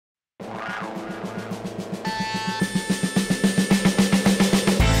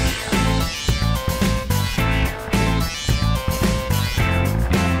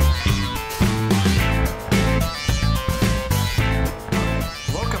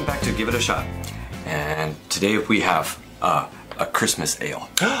Welcome back to Give It a Shot. And today we have a Christmas ale.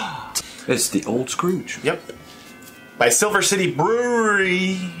 It's the Old Scrooge. Yep. By Silver City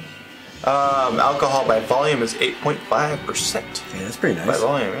Brewery. Alcohol by volume is 8.5%. Yeah, that's pretty nice. By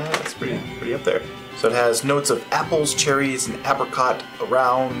volume, yeah, that's pretty up there. So it has notes of apples, cherries, and apricot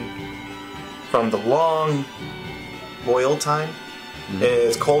around from the long boil time.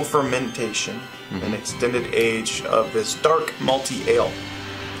 It's cold fermentation and extended age of this dark malty ale.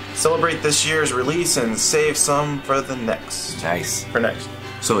 Celebrate this year's release and save some for the next. Nice. For next.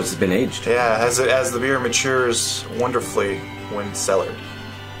 So it's been aged. Yeah, as the beer matures wonderfully when cellared.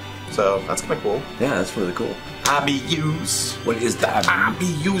 So that's kind of cool. Yeah, that's really cool. IBUs. What is that?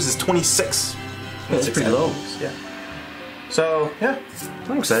 IBUs is 26. That's pretty low. Yeah. So, yeah.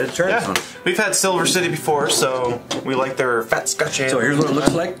 I'm excited to try this one. We've had Silver City before, so we like their fat Scotch ale. So here's what it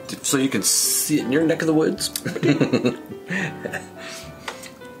looks like, so you can see it in your neck of the woods.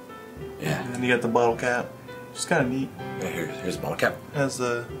 Yeah. And then you got the bottle cap. It's kind of neat. Yeah, here's the bottle cap. It has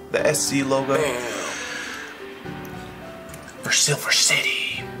the SC logo. For Silver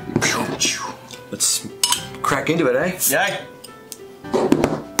City. Let's crack into it, eh? Yeah. I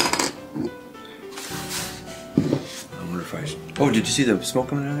wonder if I should... Oh, did you see the smoke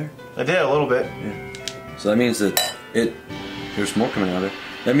coming out of there? I did, a little bit. Yeah. So that means that there's smoke coming out of there.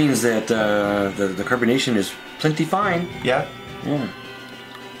 That means that the carbonation is plenty fine. Yeah. Yeah.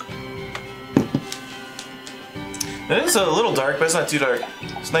 It is a little dark, but it's not too dark.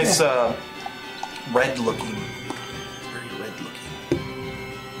 It's nice, red looking. Very red looking.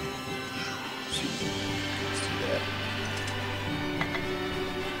 Let's do that.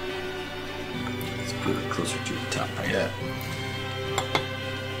 Let's put it closer to the top right. Yeah.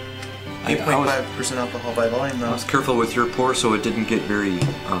 8.5% alcohol by volume, though. I was careful with your pour so it didn't get very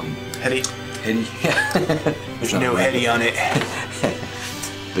Heady. heady. There's no heady on it.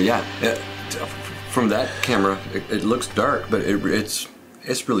 But yeah, from that camera, it looks dark, but it's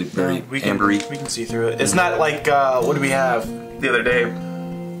really very ambery. We can see through it. It's not like what did we have the other day?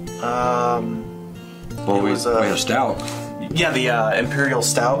 Well, we had a stout. Yeah, the Imperial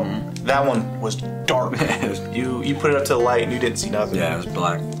Stout. That one was dark. you put it up to the light and you didn't see nothing. Yeah, it was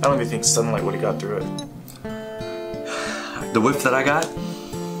black. I don't even think sunlight would have got through it. The whiff that I got,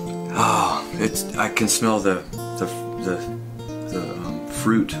 I can smell the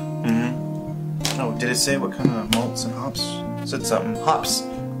fruit. Oh, did it say what kind of malts and hops? It said something. Hops.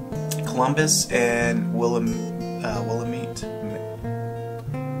 Columbus and Willamette.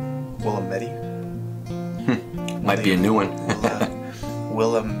 Might be a new one.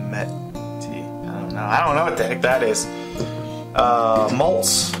 Willamette. I don't know what the heck that is.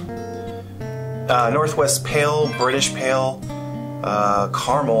 Malts. Northwest Pale, British Pale,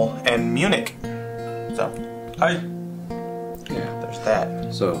 Caramel, and Munich. So, there's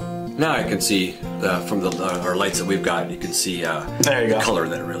that. So now I can see from our lights that we've got, you can see the color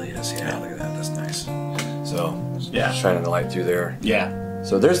that it really is. Yeah, look at that. That's nice. So yeah, shining the light through there. Yeah.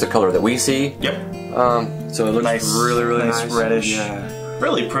 So there's the color that we see. Yep. So it looks nice, really nice, reddish. Yeah.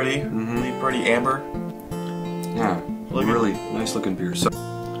 Really pretty. Really pretty amber. Yeah. Really nice looking beer. So.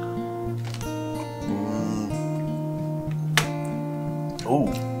 Oh,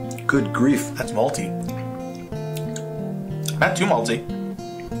 good grief. That's malty. Not too malty.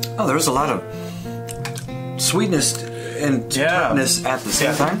 Oh, there's a lot of sweetness and tartness at the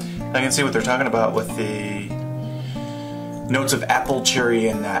same time. I can see what they're talking about with the notes of apple, cherry,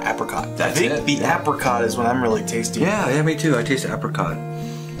 and apricot. I think the apricot is what I'm really tasting. Yeah, me too. I taste apricot. A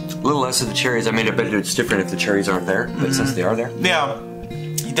little less of the cherries. I mean, I bet it's different if the cherries aren't there, but since they are there. Yeah,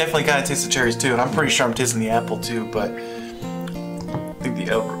 you definitely kind of taste the cherries too, and I'm pretty sure I'm tasting the apple too, but I think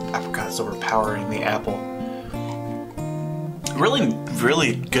the apricot is overpowering the apple. Really,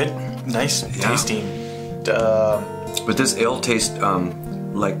 really good, nice tasting. But this ale tastes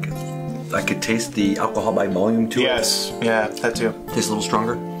like I could taste the alcohol by volume to it. Yes, yeah, that too. Tastes a little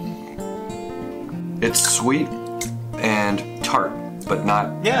stronger. It's sweet and tart, but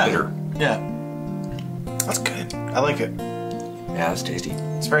not bitter. Yeah, that's good. I like it. Yeah, it's tasty.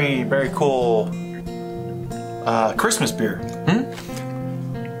 It's very, very cool Christmas beer.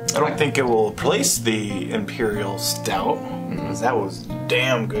 I don't think it will replace the Imperial Stout, because that was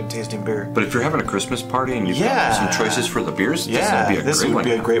damn good tasting beer. But if you're having a Christmas party and you've got some choices for the beers, this would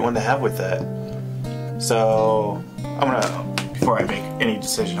be a great one to have with that. So I'm gonna, before I make any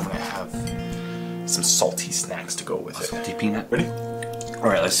decision, I'm gonna have some salty snacks to go with it. Salty peanut. Ready? All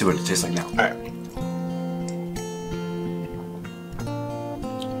right, let's see what it tastes like now. All right.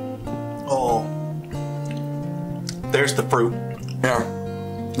 Oh, there's the fruit. Yeah.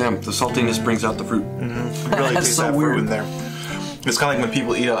 Yeah, the saltiness brings out the fruit. Mm-hmm. Really That's tastes so that weird. fruit in there. It's kind of like when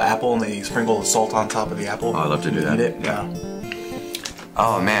people eat an apple and they sprinkle the salt on top of the apple. Oh, I love to do that. Eat it. Yeah.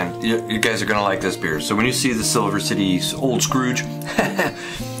 Oh man, you guys are gonna like this beer. So when you see the Silver City Old Scrooge,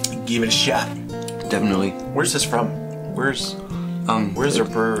 Give it a shot. definitely. Where's this from? Where's their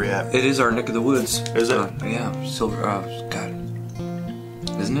brewery at? It is our neck of the woods. Is it? Yeah, Silver. God,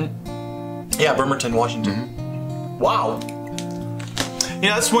 isn't it? Yeah, Bremerton, Washington. Wow.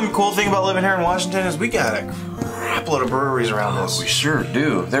 Yeah, that's one cool thing about living here in Washington is we got a crap load of breweries around us. We sure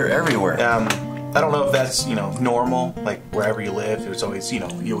do. They're everywhere. I don't know if that's normal, like wherever you live. There's always you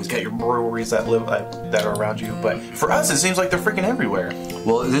always got your breweries that live that are around you. But for us, it seems like they're freaking everywhere.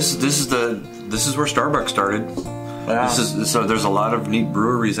 Well, this is where Starbucks started. Yeah. So there's a lot of neat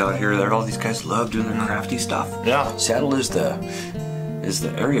breweries out here that all these guys love doing their crafty stuff. Yeah. Seattle is the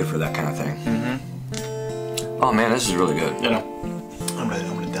area for that kind of thing. Oh man, this is really good. I'm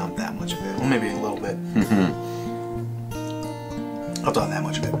gonna down that much of it. Well, maybe a little bit. I'll down that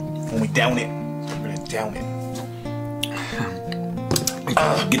much of it. When we down it, I'm gonna down it.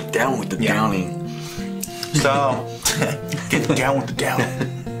 Get down with the downing. So, get down with the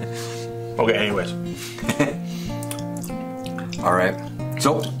downing. Okay, anyways. All right.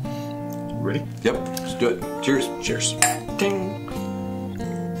 So, Ready? yep, let's do it. Cheers. Cheers. Ding.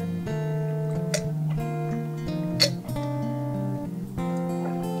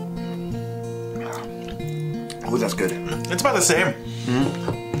 Oh, that's good. It's about the same.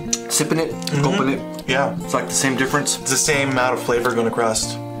 Sipping it, gulping it. Yeah. It's like the same difference. It's the same amount of flavor going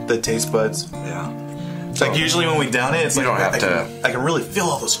across the taste buds. Yeah. It's like usually when we down it, it's You like don't have to- I can really feel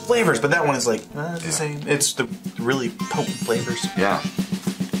all those flavors, but that one is like it's the same. It's the really potent flavors. Yeah.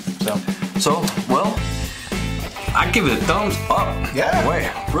 So Well, I give it a thumbs up. Yeah. Way,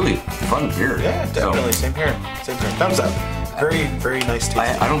 really fun beer. yeah, definitely same here. Same here. Thumbs up. Very very nice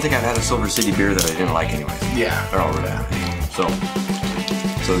taste. I don't think I've had a Silver City beer that I didn't like anyway. Yeah. They're all really good. So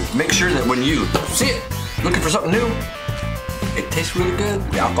make sure that when you see it, looking for something new, it tastes really good.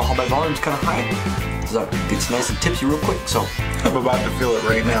 The alcohol by volume is kind of high. So it gets nice and tipsy real quick. So, I'm about to feel it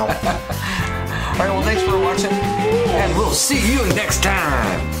right now. all right, well, thanks for watching, and we'll see you next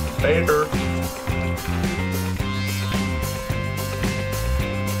time. Later.